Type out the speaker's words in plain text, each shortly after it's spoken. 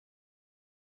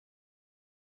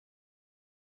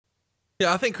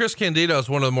Yeah, I think Chris Candido is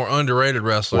one of the more underrated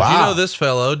wrestlers. Wow. You know this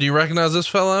fellow. Do you recognize this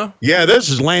fellow? Yeah, this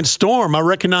is Lance Storm. I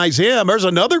recognize him. There's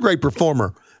another great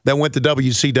performer that went to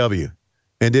WCW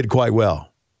and did quite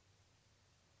well.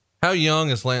 How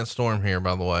young is Lance Storm here,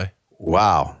 by the way?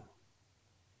 Wow.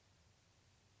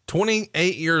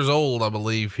 28 years old, I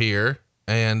believe, here.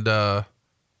 And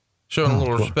showing a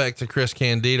little respect to Chris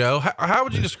Candido. How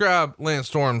would you describe Lance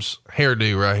Storm's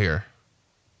hairdo right here?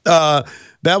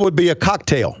 That would be a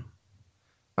cocktail.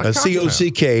 A cocktail.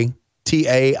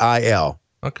 Cocktail.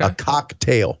 Okay. A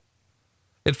cocktail.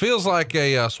 It feels like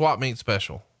a swap meet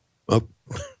special. Oh.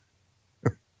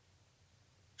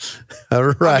 All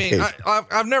right. I mean,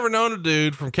 I've never known a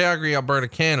dude from Calgary, Alberta,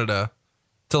 Canada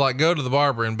to like go to the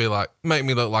barber and be like, make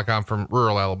me look like I'm from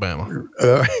rural Alabama.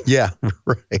 Yeah,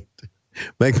 right.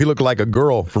 Make me look like a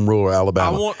girl from rural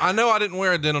Alabama. I know I didn't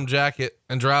wear a denim jacket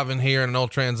and drive in here in an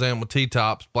old Trans Am with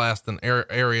T-tops blasting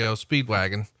Aereo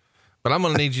Speedwagon, but I'm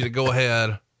going to need you to go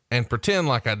ahead and pretend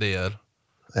like I did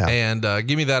and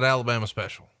give me that Alabama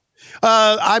special.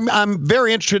 I'm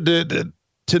very interested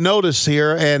to notice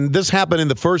here, and this happened in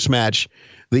the first match,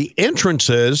 the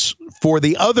entrances for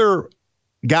the other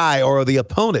guy or the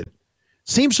opponent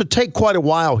seems to take quite a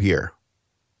while here.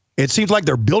 It seems like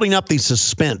they're building up the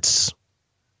suspense.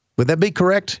 Would that be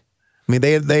correct? I mean,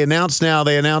 they announced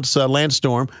Lance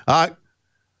Storm.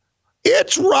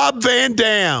 It's Rob Van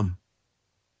Dam.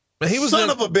 He was Son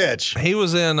of a bitch. He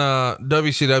was in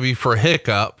WCW for a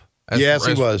hiccup. Yes,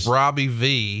 he was. Robbie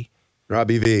V.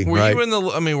 Robbie V. Were right.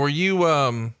 you were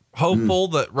you hopeful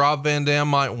that Rob Van Dam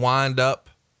might wind up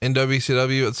in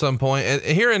WCW at some point?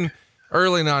 Here in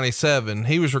early 97,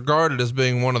 he was regarded as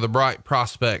being one of the bright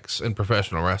prospects in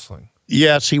professional wrestling.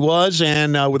 Yes, he was.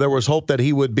 And there was hope that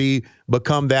he would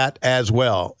become that as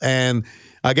well. And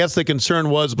I guess the concern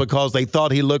was because they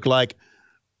thought he looked like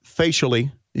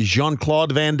facially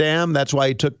Jean-Claude Van Damme. That's why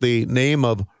he took the name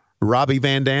of Robbie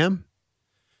Van Dam.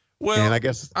 Well, and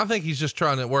I think he's just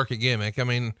trying to work a gimmick. I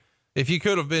mean, if you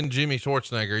could have been Jimmy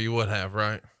Schwarzenegger, you would have,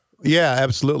 right? Yeah,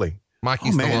 absolutely.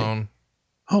 Mikey Stallone.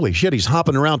 Holy shit, he's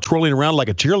hopping around, twirling around like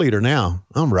a cheerleader now.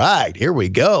 All right, here we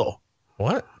go.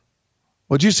 What?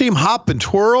 Would you see him hop and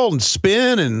twirl and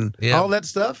spin and all that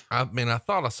stuff? I mean, I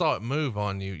thought I saw it move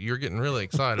on you. You're getting really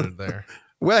excited there.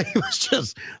 Well, he was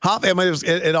just hopping. I mean,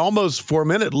 it almost for a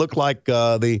minute looked like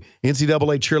the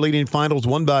NCAA cheerleading finals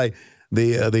won by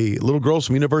the little girls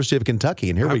from University of Kentucky.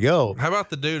 And here we go. How about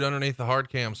the dude underneath the hard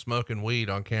cam smoking weed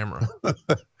on camera?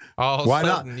 All of Why a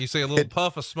sudden, not? You see a little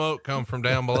puff of smoke come from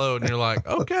down below, and you're like,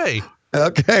 okay.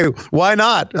 Okay, why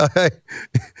not?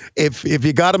 If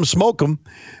you got them, smoke them.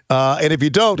 And if you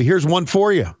don't, here's one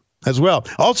for you as well.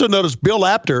 Also notice Bill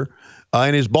Apter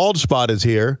in his bald spot is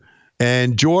here.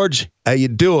 And George, how you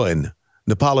doing?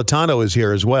 Napolitano is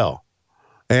here as well.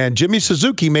 And Jimmy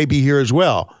Suzuki may be here as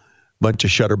well. Bunch of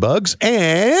shutterbugs.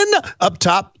 And up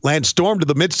top, Lance Storm to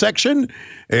the midsection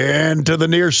and to the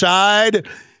near side.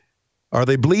 Are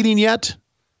they bleeding yet?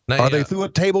 Are they through a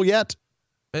table yet?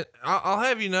 I'll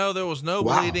have you know there was no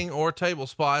bleeding or table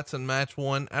spots in match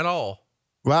one at all.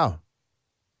 Wow.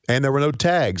 And there were no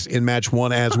tags in match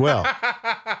one as well.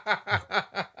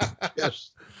 Yes.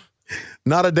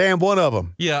 Not a damn one of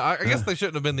them. Yeah, I guess they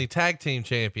shouldn't have been the tag team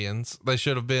champions. They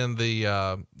should have been the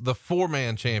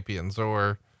 4-man champions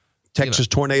or Texas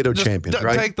Tornado champions,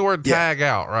 right? Take the word tag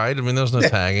out, right? I mean, there's no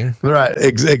tagging. Right,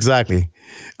 exactly.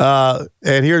 And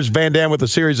here's Van Dam with a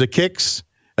series of kicks,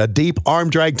 a deep arm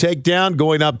drag takedown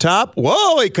going up top.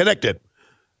 Whoa, he connected.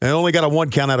 And only got a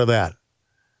 1 count out of that.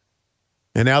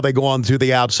 And now they go on to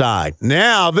the outside.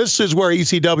 Now, this is where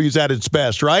ECW's at its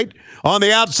best, right? On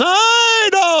the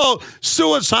outside,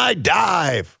 suicide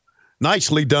dive.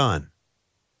 Nicely done.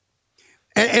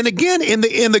 And again, in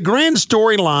the grand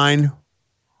storyline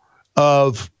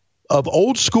of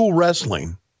old school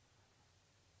wrestling,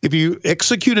 if you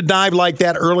execute a dive like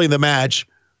that early in the match,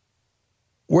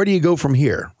 where do you go from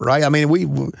here, right? I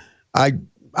mean, I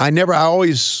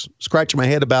always scratch my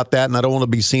head about that, and I don't want to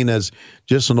be seen as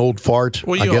just an old fart.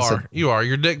 Well, you are.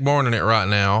 You're Dick Borning it right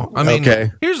now. I mean,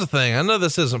 Here's the thing. I know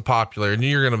this isn't popular, and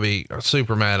you're going to be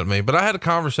super mad at me, but I had a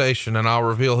conversation, and I'll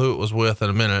reveal who it was with in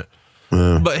a minute.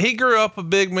 But he grew up a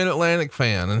big Mid-Atlantic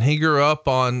fan, and he grew up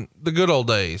on the good old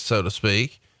days, so to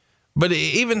speak. But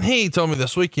even he told me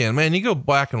this weekend, man, you go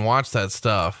back and watch that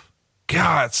stuff.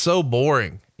 God, it's so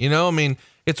boring. You know, I mean,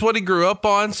 it's what he grew up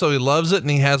on, so he loves it, and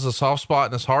he has a soft spot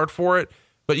in his heart for it.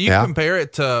 But you compare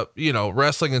it to,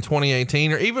 wrestling in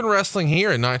 2018 or even wrestling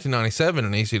here in 1997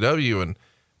 in ECW, and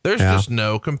there's just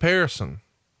no comparison.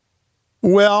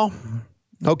 Well,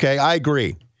 okay, I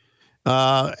agree.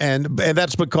 And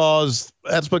that's because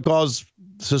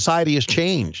society has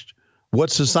changed what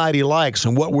society likes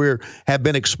and what have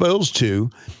been exposed to.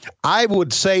 I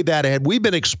would say that had we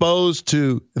been exposed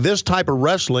to this type of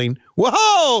wrestling,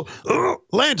 whoa,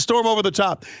 Lance Storm over the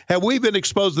top. Had we been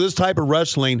exposed to this type of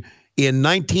wrestling in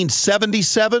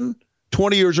 1977,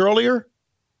 20 years earlier,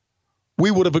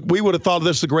 we would have thought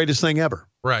this the greatest thing ever.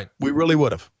 Right. We really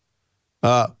would have.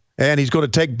 And he's going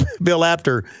to take Bill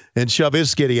Apter and shove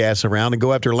his skitty ass around and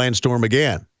go after Lance Storm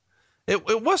again.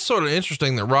 It was sort of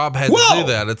interesting that Rob had to do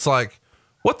that. It's like,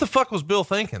 what the fuck was Bill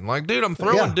thinking? Like, dude, I'm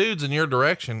throwing dudes in your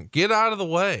direction. Get out of the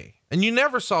way. And you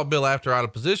never saw Bill Apter out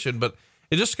of position, but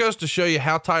it just goes to show you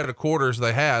how tight a quarters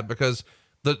they had, because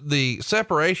the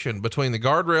separation between the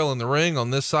guardrail and the ring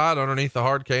on this side underneath the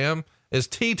hard cam is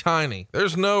tiny.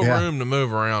 There's no room to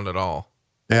move around at all.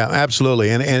 Yeah,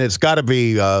 absolutely. And it's got to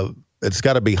be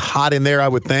hot in there, I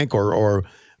would think, or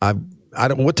I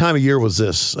don't. What time of year was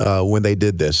this when they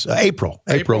did this? April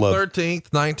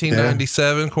 13th,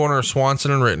 1997, corner of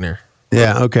Swanson and Rittner.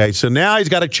 Yeah. Okay. So now he's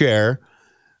got a chair,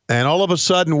 and all of a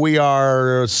sudden we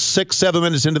are 6-7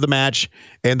 minutes into the match,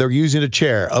 and they're using a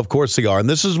chair. Of course they are, and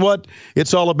this is what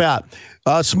it's all about.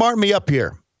 Smart me up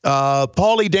here.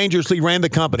 Paulie dangerously ran the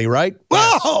company, right?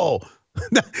 Yes. Whoa!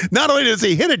 Not only does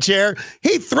he hit a chair,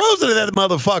 he throws it at that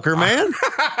motherfucker, man.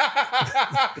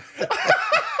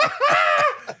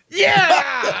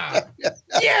 Yeah.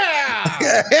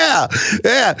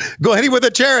 Go ahead with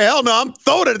a chair. Hell no, I'm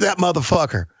throwing it at that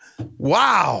motherfucker.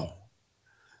 Wow.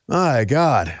 My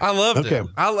God. I loved it.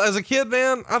 As a kid,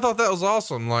 man, I thought that was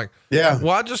awesome. Like,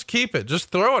 why just keep it? Just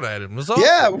throw it at him. It was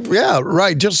awesome. Yeah,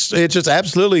 right. It's just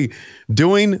absolutely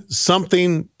doing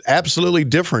something absolutely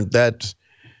different that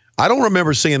I don't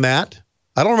remember seeing that.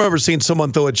 I don't remember seeing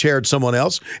someone throw a chair at someone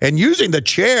else and using the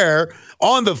chair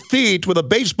on the feet with a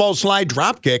baseball slide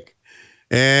drop kick.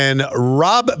 And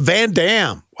Rob Van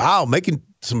Dam, wow, making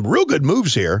some real good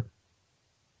moves here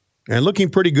and looking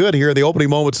pretty good here in the opening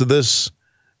moments of this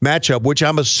matchup, which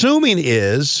I'm assuming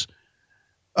is,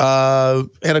 and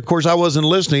of course I wasn't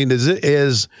listening.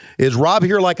 Is Rob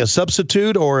here like a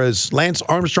substitute, or is Lance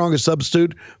Armstrong a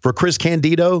substitute for Chris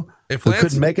Candido? If who Lance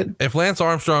couldn't make it? If Lance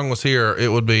Armstrong was here, it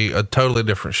would be a totally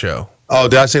different show. Oh,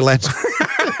 did I say Lance?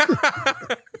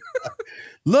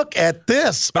 Look at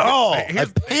this. Oh, I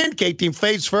pancaked him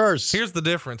face first. Here's the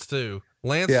difference too.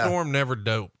 Lance Storm never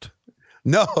doped.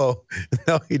 No,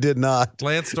 he did not.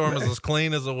 Lance Storm is as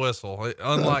clean as a whistle,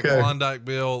 unlike Klondike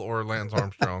Bill or Lance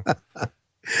Armstrong.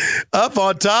 Up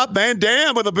on top, Van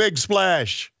Dam with a big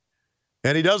splash.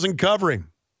 And he doesn't cover him.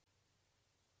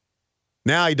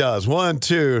 Now he does. 1,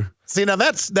 2. See, now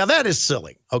that is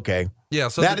silly. Okay. Yeah.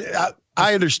 So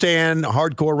I understand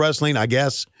hardcore wrestling, I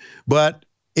guess. But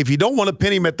if you don't want to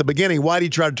pin him at the beginning, why do you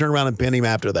try to turn around and pin him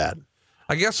after that?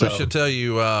 I guess I should tell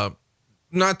you,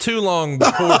 not too long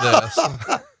before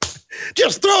this.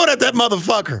 Just throw it at that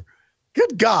motherfucker.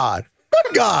 Good God.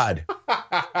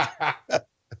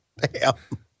 Damn.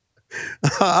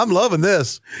 I'm loving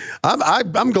this.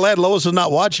 I'm glad Lois is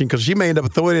not watching, because she may end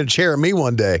up throwing a chair at me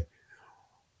one day.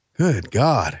 Good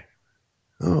God.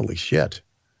 Holy shit.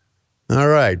 All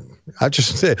right. I'm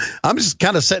just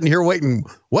kind of sitting here waiting.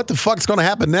 What the fuck's going to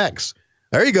happen next?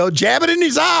 There you go. Jab it in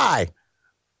his eye.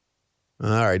 All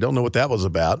right. Don't know what that was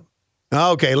about.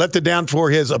 Okay. Left it down for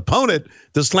his opponent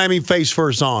to slam him face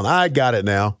first on. I got it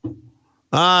now.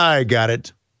 I got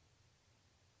it.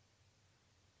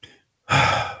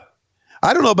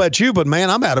 I don't know about you, but man,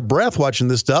 I'm out of breath watching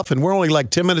this stuff, and we're only like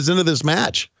 10 minutes into this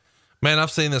match. Man,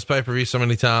 I've seen this pay-per-view so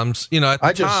many times. You know, at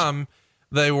the time,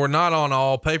 they were not on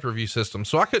all pay-per-view systems,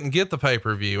 so I couldn't get the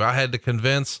pay-per-view. I had to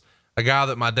convince a guy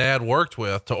that my dad worked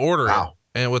with to order it,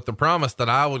 and with the promise that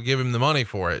I would give him the money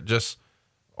for it. Just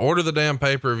order the damn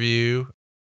pay-per-view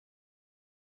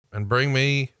and bring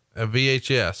me a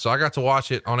VHS. So I got to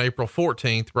watch it on April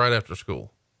 14th, right after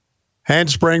school.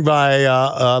 Handspring by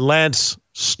Lance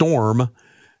Storm,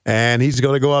 and he's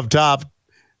going to go up top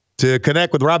to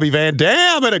connect with Robbie Van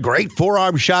Dam, and a great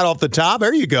forearm shot off the top.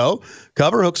 There you go.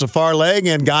 Cover, hooks a far leg,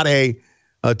 and got a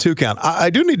 2 count. I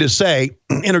do need to say,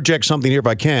 interject something here if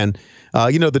I can.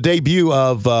 The debut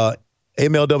of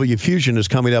MLW Fusion is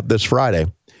coming up this Friday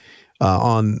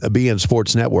on BN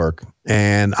Sports Network,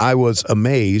 and I was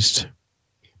amazed.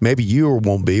 Maybe you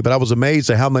won't be, but I was amazed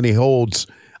at how many holds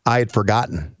I had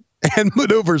forgotten and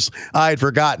maneuvers I had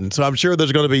forgotten. So I'm sure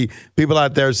there's going to be people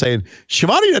out there saying,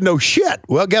 Schiavone didn't know shit.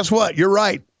 Well, guess what? You're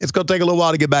right. It's going to take a little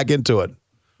while to get back into it.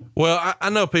 Well,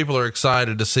 I know people are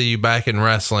excited to see you back in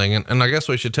wrestling. And I guess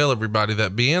we should tell everybody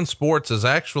that BN Sports is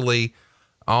actually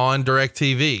on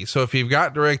DirecTV. So if you've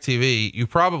got DirecTV, you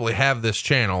probably have this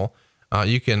channel.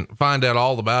 You can find out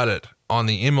all about it on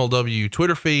the MLW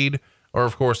Twitter feed or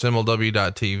of course,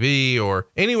 MLW.TV or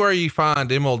anywhere you find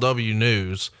MLW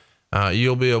news.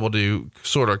 You'll be able to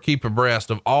sort of keep abreast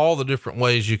of all the different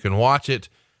ways you can watch it.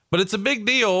 But it's a big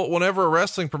deal whenever a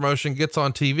wrestling promotion gets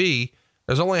on TV.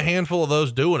 There's only a handful of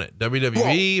those doing it.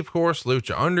 WWE, of course,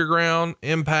 Lucha Underground,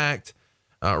 Impact,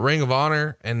 Ring of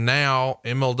Honor, and now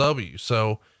MLW.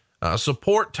 So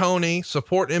support Tony,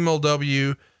 support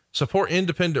MLW, support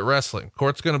independent wrestling.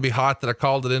 Court's going to be hot that I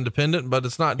called it independent, but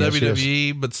it's not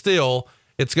WWE, but still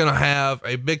it's going to have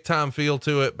a big time feel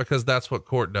to it because that's what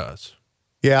Court does.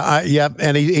 Yeah.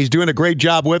 And he's doing a great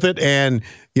job with it. And,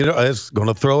 it's going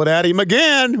to throw it at him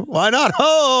again. Why not?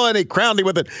 Oh, and he crowned him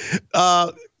with it.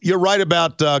 You're right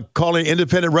about calling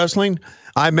independent wrestling.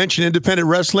 I mentioned independent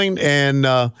wrestling and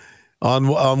on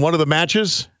one of the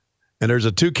matches, and there's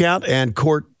a 2 count, and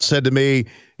Court said to me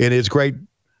in his great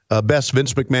best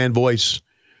Vince McMahon voice,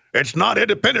 "It's not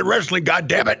independent wrestling,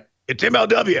 goddammit. It's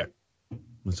MLW."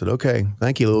 I said, "Okay,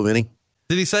 thank you, little Vinny."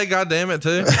 Did he say "God damn it"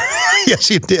 too? Yes,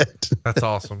 he did. That's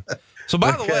awesome. So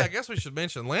by the way, I guess we should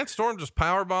mention Lance Storm just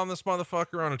powerbombed this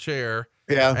motherfucker on a chair.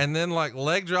 Yeah. And then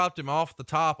leg dropped him off the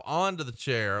top onto the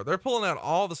chair. They're pulling out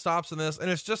all the stops in this, and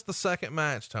it's just the second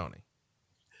match, Tony.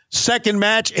 Second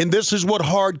match, and this is what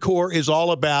hardcore is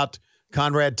all about,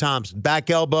 Conrad Thompson. Back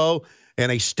elbow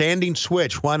and a standing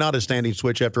switch. Why not a standing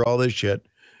switch after all this shit?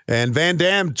 And Van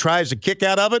Dam tries to kick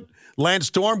out of it. Lance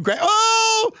Storm,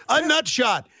 a nut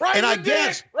shot. Right in the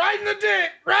dick.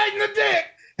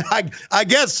 I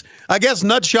guess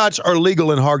nut shots are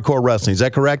legal in hardcore wrestling. Is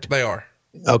that correct? They are.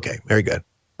 Okay, very good.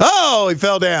 Oh, he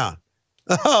fell down.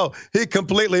 Oh, he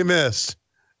completely missed.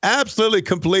 Absolutely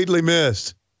completely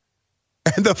missed.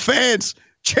 And the fans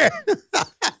chant.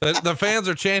 The fans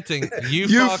are chanting, you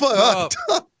fucked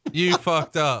up. You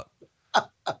fucked up.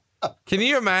 Can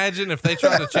you imagine if they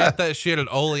tried to chant that shit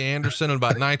at Ole Anderson in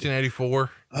about 1984?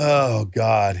 Oh,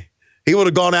 God. He would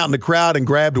have gone out in the crowd and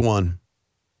grabbed one.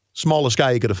 Smallest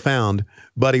guy he could have found,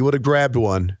 but he would have grabbed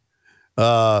one.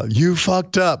 You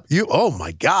fucked up. Oh,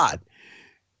 my God.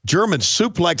 German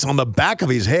suplex on the back of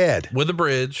his head. With a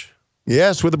bridge.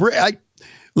 Yes, with a bridge.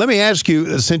 Let me ask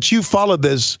you, since you followed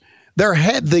this,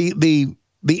 the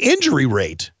injury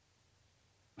rate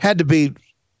had to be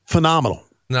phenomenal.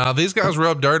 No, these guys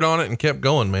rubbed dirt on it and kept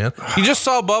going, man. You just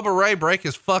saw Bubba Ray break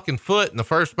his fucking foot in the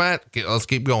first match. Let's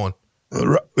keep going.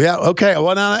 Yeah, okay.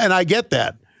 Well, and I get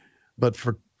that. But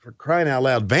for crying out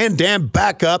loud, Van Dam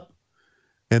back up,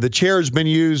 and the chair has been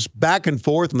used back and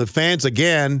forth, and the fans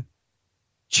again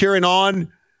cheering on.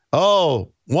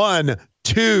 Oh, 1,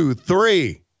 2,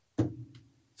 3.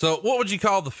 So what would you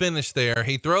call the finish there?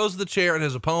 He throws the chair at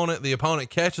his opponent. The opponent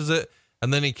catches it,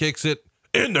 and then he kicks it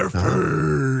in their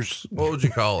face. What would you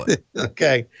call it?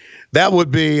 Okay. That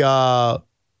would be, well,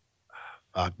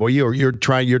 you're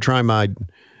trying my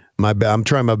I'm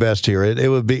trying my best here. It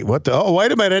would be wait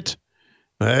a minute.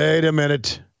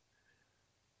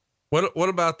 What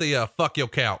about the, fuck your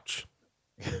couch?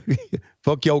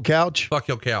 Fuck your couch? Fuck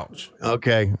your couch.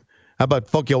 Okay. How about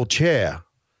fuck your chair?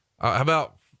 How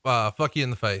about, fuck you in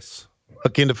the face?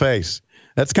 Fuck you in the face.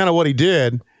 That's kind of what he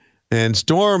did. And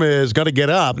Storm is going to get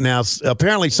up. Now,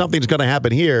 apparently something's going to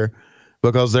happen here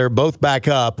because they're both back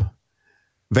up.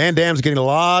 Van Dam's getting a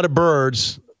lot of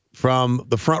birds from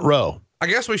the front row. I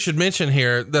guess we should mention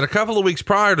here that a couple of weeks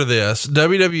prior to this,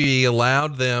 WWE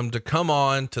allowed them to come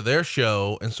on to their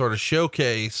show and sort of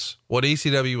showcase what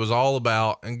ECW was all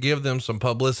about and give them some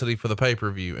publicity for the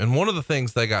pay-per-view. And one of the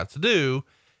things they got to do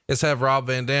is have Rob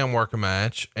Van Dam work a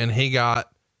match, and he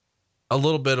got a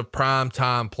little bit of prime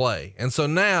time play. And so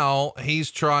now he's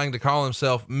trying to call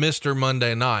himself Mr.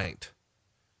 Monday Night,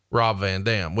 Rob Van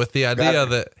Dam, with the idea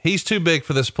that he's too big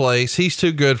for this place. He's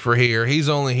too good for here. He's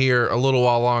only here a little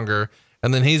while longer.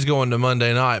 And then he's going to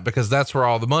Monday Night because that's where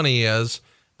all the money is.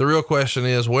 The real question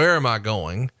is, where am I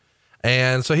going?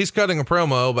 And so he's cutting a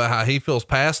promo about how he feels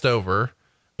passed over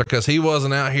because he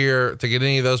wasn't out here to get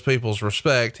any of those people's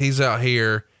respect. He's out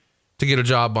here to get a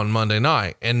job on Monday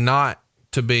Night and not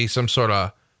to be some sort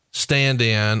of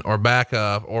stand-in or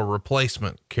backup or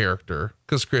replacement character,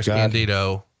 because Chris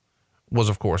Candido was,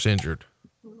 of course, injured.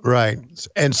 Right.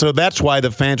 And so that's why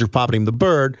the fans are popping him the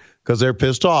bird, because they're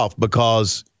pissed off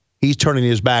because he's turning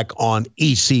his back on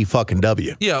EC fucking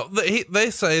W. Yeah. They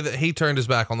say that he turned his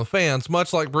back on the fans,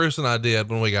 much like Bruce and I did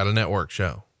when we got a network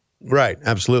show. Right.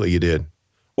 Absolutely. You did.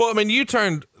 Well, I mean, you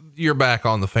turned your back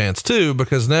on the fans too,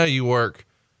 because now you work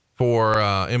for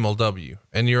MLW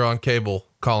and you're on cable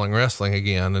calling wrestling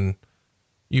again, and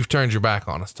you've turned your back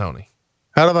on us, Tony.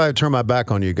 How did I turn my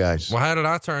back on you guys? Well, how did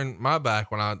I turn my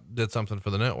back when I did something for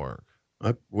the network?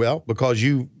 Well, because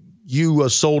you you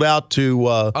sold out to.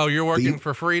 Oh, you're working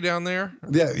for free down there?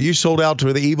 Yeah, you sold out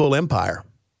to the evil empire.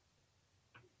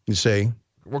 You see?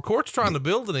 Well, Court's trying to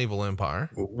build an evil empire.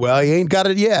 Well, he ain't got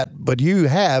it yet, but you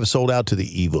have sold out to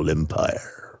the evil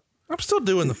empire. I'm still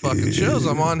doing the fucking shows.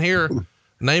 I'm on here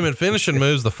naming finishing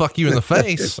moves the fuck you in the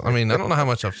face. I mean, I don't know how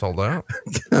much I've sold out.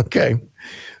 Okay.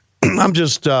 I'm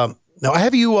just, now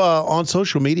have you, on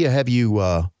social media, have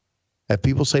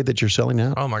people say that you're selling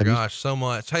out? Oh my gosh, so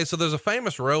much. Hey, so there's a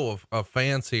famous row of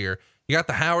fans here. You got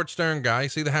the Howard Stern guy. You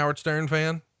see the Howard Stern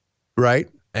fan? Right.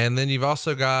 And then you've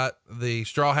also got the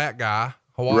straw hat guy,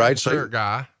 Hawaiian shirt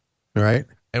guy. Right.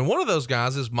 And one of those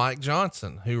guys is Mike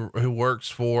Johnson, who works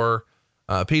for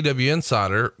PW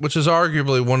Insider, which is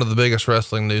arguably one of the biggest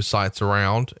wrestling news sites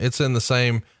around. It's in the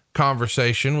same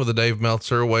conversation with a Dave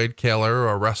Meltzer, Wade Keller,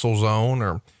 or WrestleZone,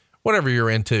 or whatever you're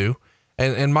into.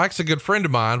 And Mike's a good friend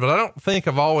of mine, but I don't think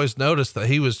I've always noticed that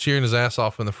he was cheering his ass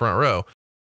off in the front row.